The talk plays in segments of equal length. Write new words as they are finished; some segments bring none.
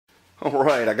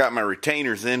Alright, I got my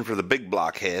retainers in for the big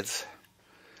block heads.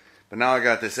 But now I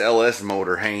got this LS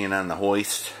motor hanging on the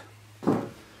hoist.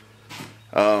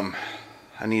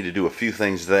 I need to do a few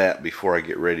things to that before I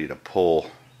get ready to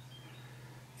pull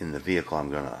in the vehicle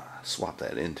I'm going to swap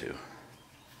that into.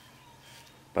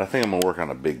 But I think I'm going to work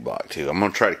on a big block too. I'm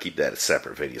going to try to keep that a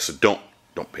separate video, so don't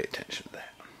pay attention to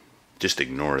that. Just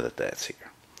ignore that that's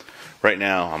here. Right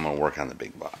now, I'm going to work on the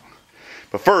big block.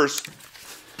 But first,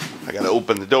 I got to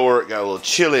open the door. It got a little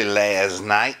chilly last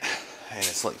night, and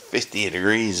it's like 50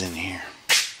 degrees in here.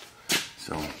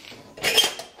 So,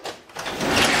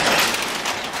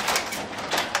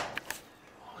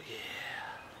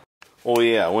 oh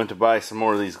yeah, I went to buy some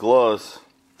more of these gloves.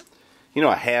 You know,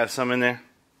 I have some in there.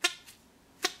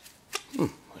 I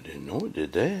didn't know it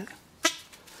did that.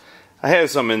 I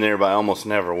have some in there, but I almost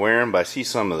never wear them. But I see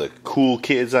some of the cool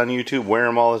kids on YouTube wear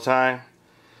them all the time.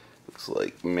 Looks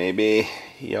like maybe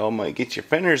y'all might get your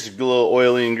fenders a little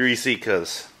oily and greasy,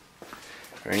 because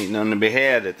there ain't none to be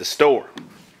had at the store.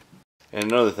 And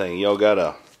another thing, y'all got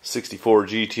a 64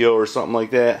 GTO or something like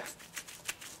that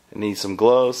and need some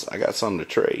gloves, I got some to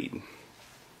trade.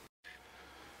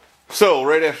 So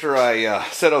right after I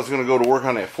said I was going to go to work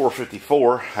on that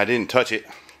 454, I didn't touch it,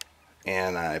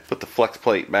 and I put the flex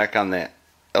plate back on that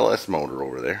LS motor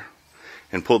over there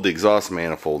and pulled the exhaust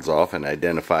manifolds off and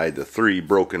identified the 3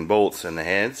 broken bolts in the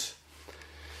heads.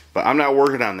 But I'm not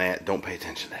working on that. Don't pay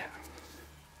attention to that. I'm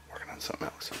working on something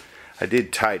else. I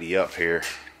did tidy up here.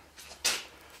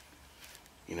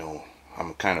 You know,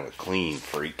 I'm kind of a clean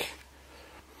freak.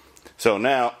 So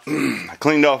now, I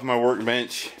cleaned off my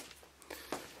workbench.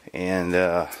 And,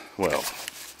 well,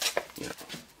 you know.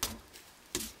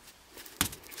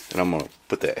 And I'm going to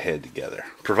put that head together.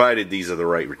 Provided these are the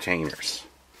right retainers.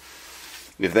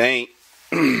 If they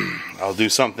ain't, I'll do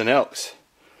something else.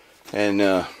 And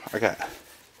I got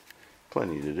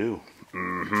plenty to do.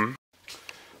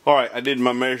 Alright, I did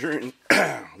my measuring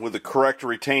with the correct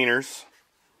retainers.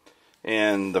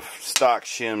 And the stock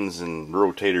shims and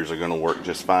rotators are going to work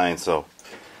just fine. So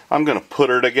I'm going to put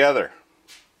her together.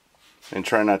 And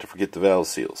try not to forget the valve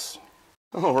seals.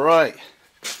 Alright.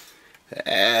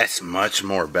 That's much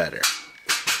more better.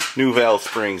 New valve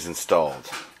springs installed.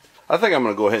 I think I'm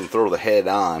going to go ahead and throw the head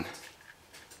on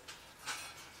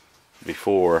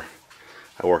before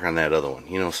I work on that other one.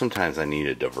 You know, sometimes I need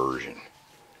a diversion.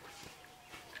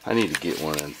 I need to get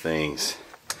one of them things.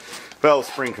 Valve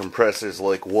spring compressors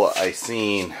like what I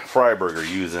seen Freiberger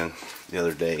using the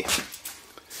other day.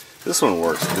 This one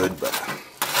works good, but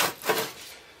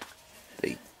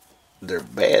they're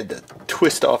bad to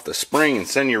twist off the spring and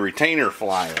send your retainer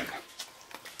flying.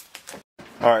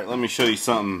 Alright, let me show you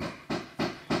something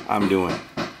I'm doing.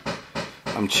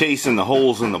 I'm chasing the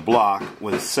holes in the block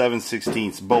with a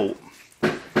 7/16 bolt.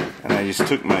 And I just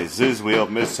took my Ziz wheel,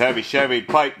 Miss Heavy Chevy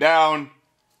pipe down,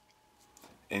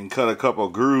 and cut a couple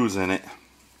grooves in it.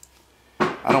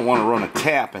 I don't want to run a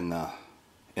tap in the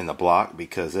block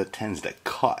because it tends to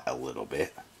cut a little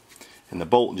bit. And the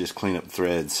bolt just clean up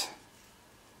threads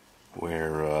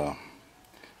where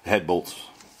the head bolts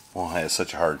won't have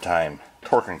such a hard time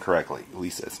torquing correctly. At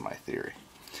least that's my theory.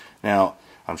 Now,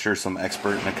 I'm sure some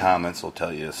expert in the comments will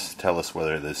tell us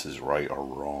whether this is right or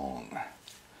wrong.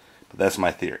 But that's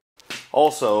my theory.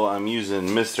 Also, I'm using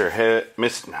Mr.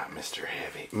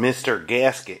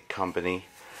 Gasket Company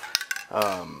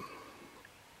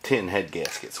tin head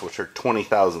gaskets, which are 20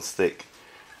 thousandths thick,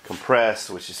 compressed,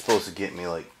 which is supposed to get me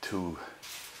like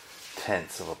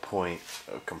 2/10 of a point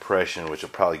of compression, which will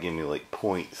probably give me like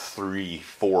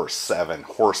 0.347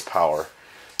 horsepower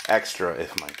extra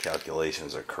if my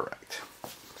calculations are correct.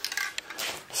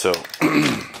 So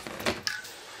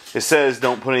it says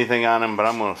don't put anything on them, but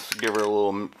I'm going to give her a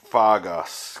little Faga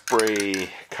spray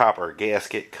copper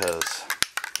gasket because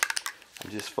I'm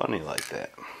just funny like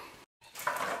that.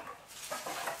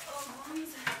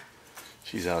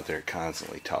 She's out there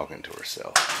constantly talking to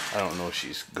herself. I don't know if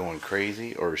she's going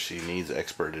crazy or if she needs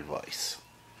expert advice.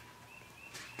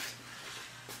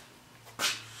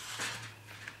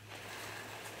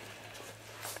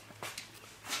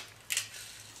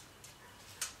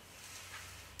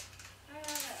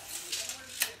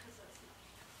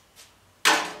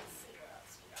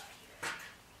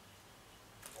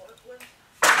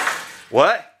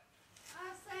 What?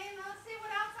 I'm saying, let's see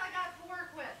what else I got to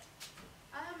work with.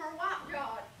 I am her white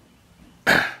jawed.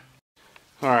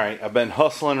 Alright, I've been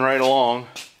hustling right along.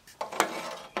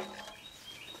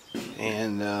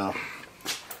 And I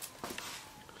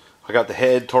got the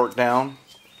head torqued down.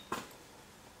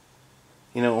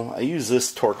 You know, I use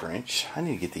this torque wrench. I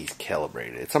need to get these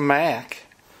calibrated. It's a Mac.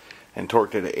 And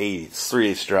torqued it at 80. It's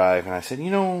 3/8 drive. And I said,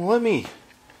 you know, let me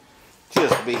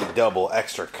just be double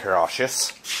extra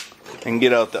cautious. And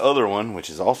get out the other one, which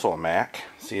is also a Mac.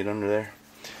 See it under there?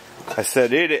 I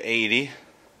set it at 80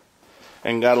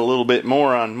 and got a little bit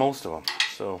more on most of them.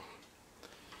 So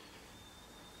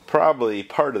probably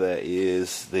part of that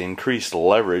is the increased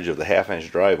leverage of the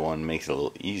 1/2-inch drive one makes it a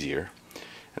little easier.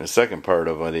 And the second part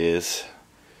of it is,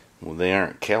 well, they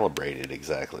aren't calibrated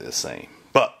exactly the same.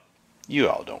 But you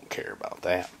all don't care about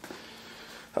that.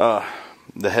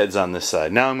 The head's on this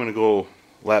side. Now I'm going to go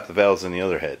lap the valves in the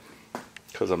other head,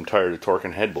 because I'm tired of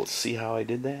torquing head bolts. See how I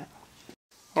did that?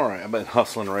 Alright, I've been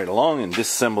hustling right along and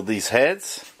disassembled these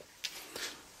heads.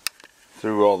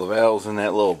 Threw all the valves in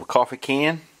that little coffee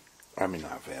can. I mean,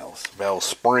 not valves. Valve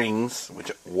springs, which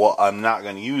I'm not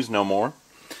going to use no more.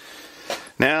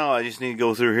 Now I just need to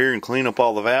go through here and clean up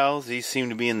all the valves. These seem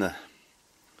to be in the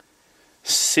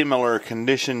similar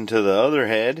condition to the other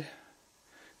head,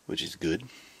 which is good.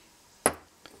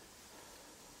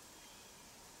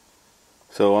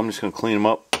 So I'm just going to clean them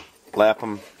up, lap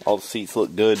them. All the seats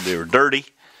look good. They were dirty.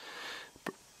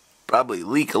 Probably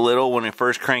leak a little when I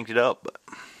first cranked it up, but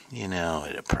you know,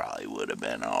 it probably would have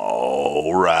been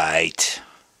alright.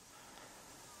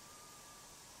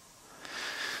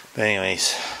 But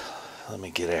anyways, let me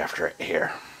get after it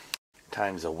here.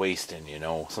 Time's a wasting, you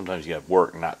know. Sometimes you got to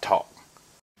work and not talk.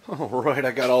 Alright,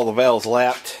 I got all the valves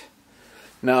lapped.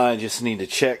 Now I just need to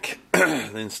check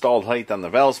the installed height on the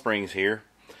valve springs here.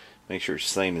 Make sure it's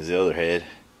the same as the other head.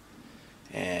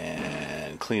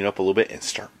 And clean it up a little bit and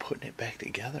start putting it back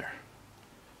together.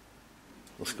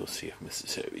 Let's go see if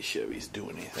Mrs. Heavy Chevy's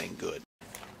doing anything good.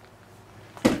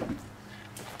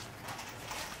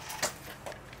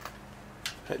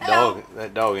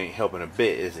 That dog ain't helping a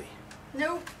bit, is he?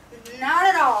 Nope, not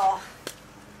at all.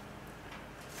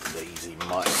 Lazy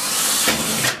mutt.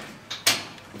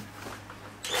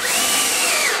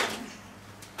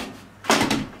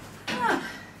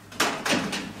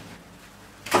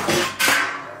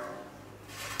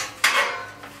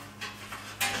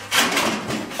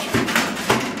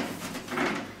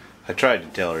 I tried to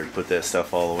tell her to put that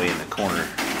stuff all the way in the corner,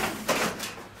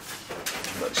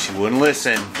 but she wouldn't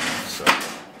listen, so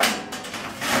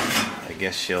I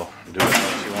guess she'll do it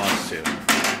how she wants to.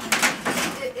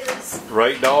 It is.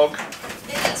 Right, dog?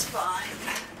 It is fine.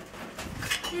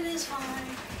 It is fine.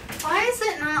 Why is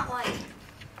it not like...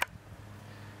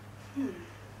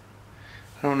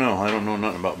 I don't know. I don't know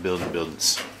nothing about building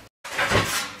buildings.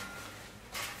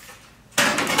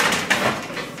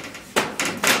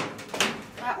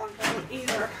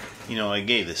 Either. You know, I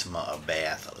gave this mutt a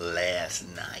bath last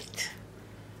night.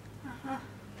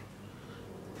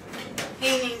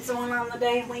 He needs one on the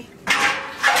daily.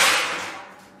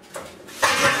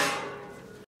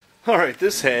 Alright,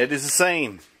 this head is the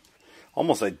same.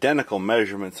 Almost identical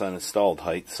measurements on installed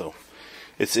height, so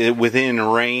it's within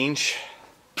range,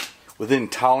 within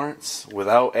tolerance,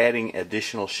 without adding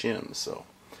additional shims. So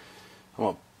I'm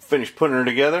going to finish putting her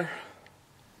together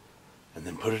and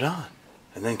then put it on.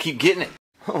 And then keep getting it.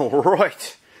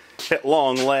 Alright. At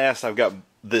long last, I've got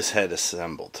this head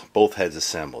assembled. Both heads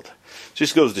assembled.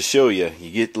 Just goes to show you,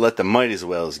 let the might as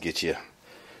well as get you.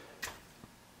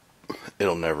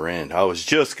 It'll never end. I was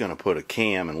just going to put a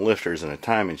cam and lifters and a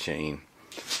timing chain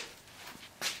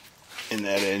in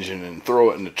that engine and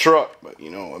throw it in the truck. But, you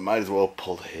know, I might as well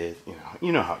pull the head.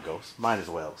 You know how it goes. Might as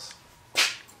well.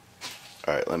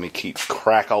 Alright, let me keep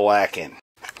crack-a-lacking.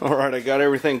 Alright, I got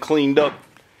everything cleaned up.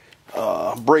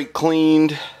 Brake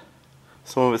cleaned.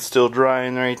 Some of it's still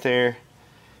drying right there.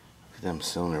 Look at them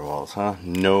cylinder walls, huh?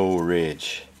 No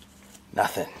ridge.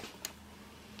 Nothing.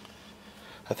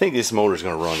 I think this motor's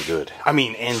gonna run good. I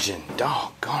mean engine.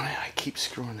 Doggone it, I keep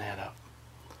screwing that up.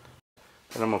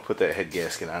 And I'm gonna put that head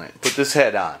gasket on it. Put this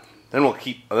head on. Then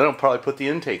I'll probably put the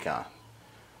intake on.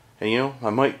 And you know, I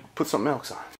might put something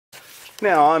else on.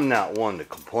 Now I'm not one to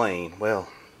complain. Well,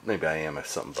 maybe I am if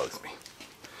something bugs me.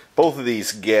 Both of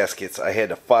these gaskets I had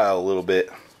to file a little bit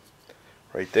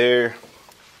right there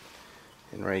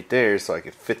and right there so I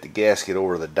could fit the gasket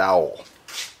over the dowel.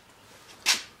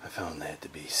 I found that to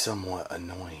be somewhat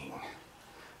annoying.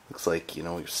 Looks like, you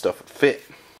know, your stuff would fit.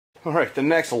 Alright, the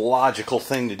next logical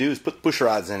thing to do is put push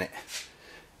rods in it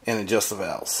and adjust the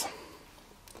valves.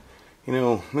 You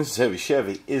know, Mrs. Heavy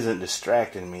Chevy isn't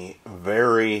distracting me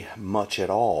very much at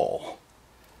all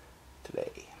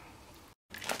today.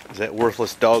 Has that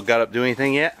worthless dog got up to do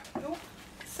anything yet? Nope.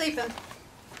 Sleeping.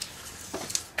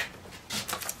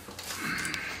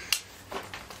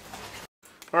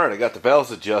 Alright, I got the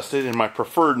valves adjusted, and my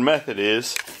preferred method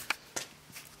is,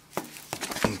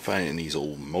 I'm finding these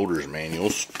old motors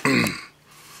manuals,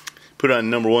 put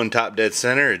on #1 top dead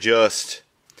center, adjust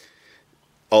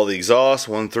all the exhaust,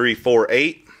 1, 3, 4,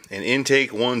 8, and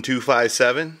intake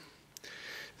 1257.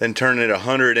 Then turn it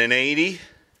 180.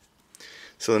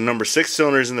 So the number 6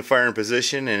 cylinder is in the firing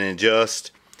position, and adjust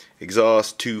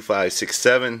exhaust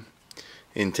 2567,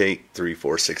 intake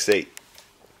 3468.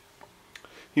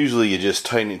 Usually you just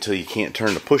tighten it until you can't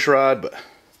turn the push rod, but I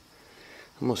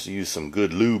must have used some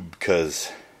good lube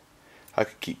because I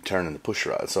could keep turning the push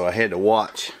rod. So I had to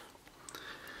watch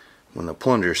when the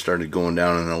plunger started going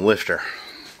down in the lifter.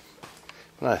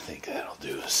 But I think that'll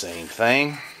do the same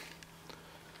thing.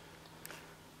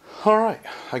 Alright,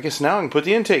 I guess now I can put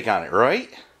the intake on it, right?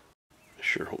 I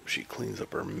sure hope she cleans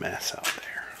up her mess out there.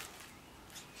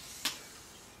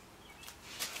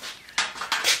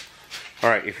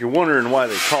 Alright, if you're wondering why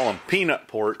they call them peanut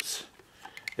ports,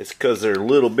 it's because they're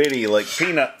little bitty like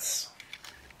peanuts.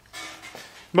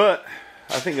 But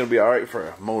I think it'll be alright for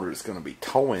a motor that's going to be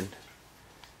towing.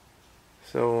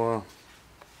 So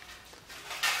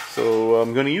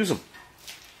I'm going to use them.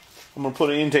 I'm going to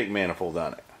put an intake manifold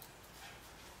on it.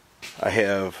 I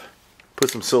have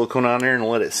put some silicone on there and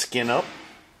let it skin up.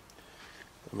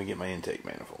 Let me get my intake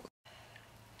manifold.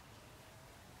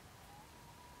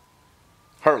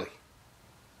 Harley,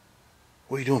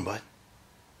 what are you doing, bud?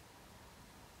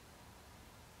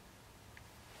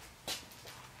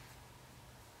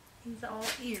 He's all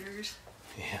ears.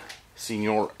 Yeah,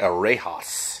 Senor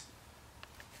Orejas.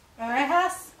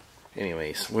 Orejas?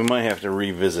 Anyways, we might have to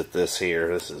revisit this here.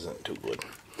 This isn't too good.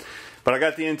 But I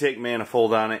got the intake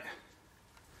manifold on it.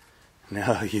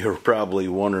 Now you're probably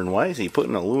wondering, why is he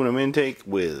putting an aluminum intake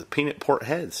with peanut port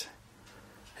heads?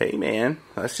 Hey man,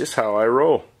 that's just how I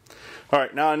roll.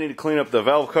 Alright, now I need to clean up the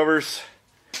valve covers.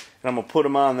 And I'm going to put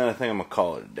them on, then I think I'm going to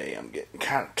call it a day. I'm getting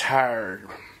kind of tired.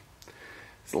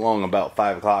 It's long about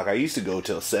 5 o'clock. I used to go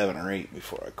till 7 or 8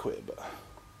 before I quit, but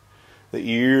the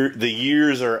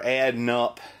years are adding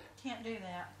up. Can't do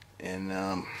that. And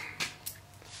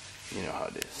you know how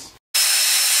it is.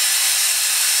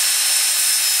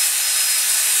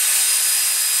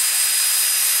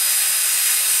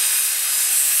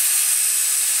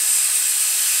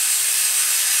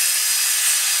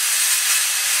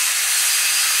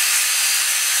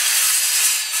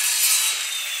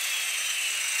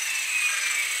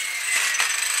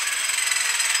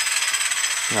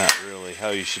 Not really how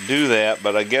you should do that,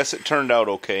 but I guess it turned out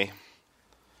okay.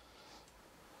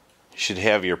 You should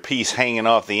have your piece hanging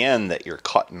off the end that you're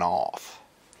cutting off,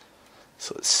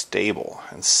 so it's stable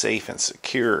and safe and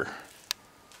secure.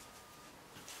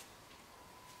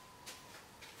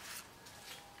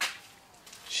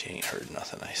 She ain't heard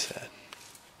nothing I said.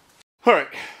 Alright,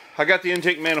 I got the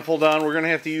intake manifold on. We're going to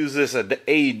have to use this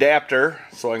adapter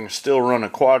so I can still run a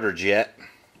Quadrajet.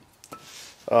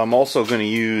 I'm also going to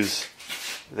use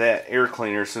that air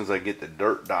cleaner as soon as I get the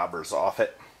dirt daubers off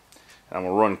it. And I'm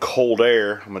going to run cold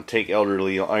air. I'm going to take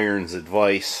Elderly Iron's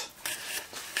advice.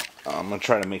 I'm going to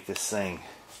try to make this thing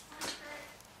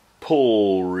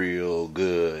pull real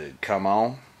good. Come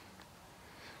on.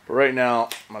 But right now,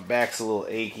 my back's a little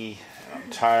achy. And I'm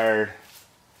tired.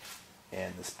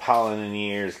 And this pollen in the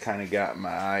ear has kind of got my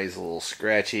eyes a little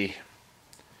scratchy.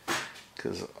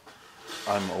 Because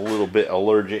I'm a little bit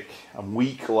allergic. I'm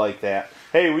weak like that.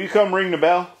 Hey, will you come ring the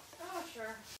bell? Oh,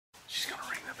 sure. She's gonna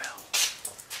ring the bell.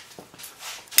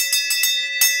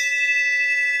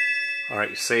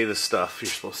 Alright, say the stuff you're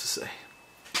supposed to say.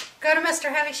 Go to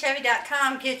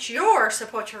MrHeavyChevy.com. Get your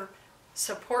support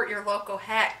your local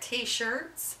hack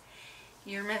t-shirts,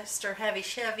 your Mr. Heavy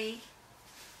Chevy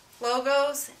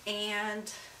logos,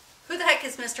 and who the heck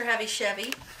is Mr. Heavy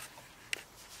Chevy,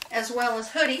 as well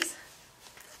as hoodies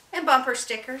and bumper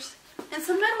stickers and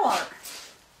some metal art.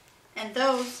 And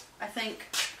those, I think,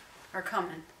 are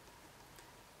coming.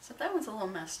 So that one's a little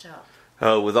messed up.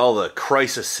 With all the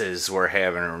crises we're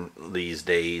having these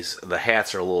days, the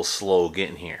hats are a little slow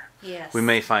getting here. Yes. We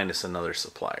may find us another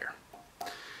supplier.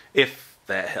 If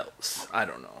that helps. I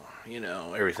don't know. You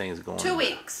know, everything's going... 2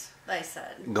 weeks, they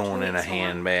said. Going in a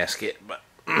hand basket. But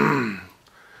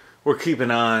we're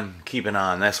keeping on.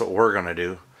 That's what we're going to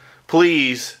do.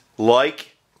 Please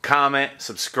like, comment,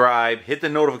 subscribe, hit the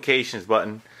notifications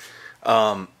button.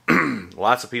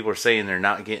 Lots of people are saying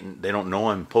they don't know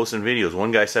I'm posting videos.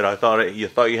 One guy said, you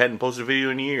thought you hadn't posted a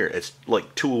video in a year. It's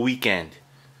like 2 a weekend.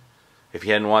 If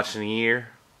you hadn't watched in a year,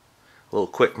 a little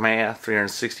quick math,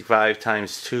 365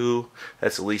 times 2,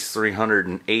 that's at least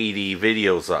 380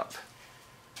 videos up.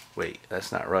 Wait,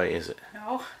 that's not right, is it?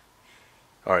 No.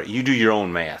 Alright, you do your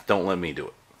own math. Don't let me do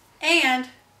it. And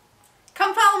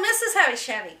come follow Mrs. Heavy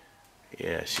Chevy.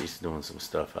 Yeah, she's doing some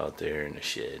stuff out there in the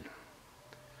shed.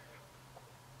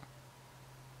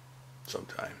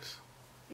 Sometimes.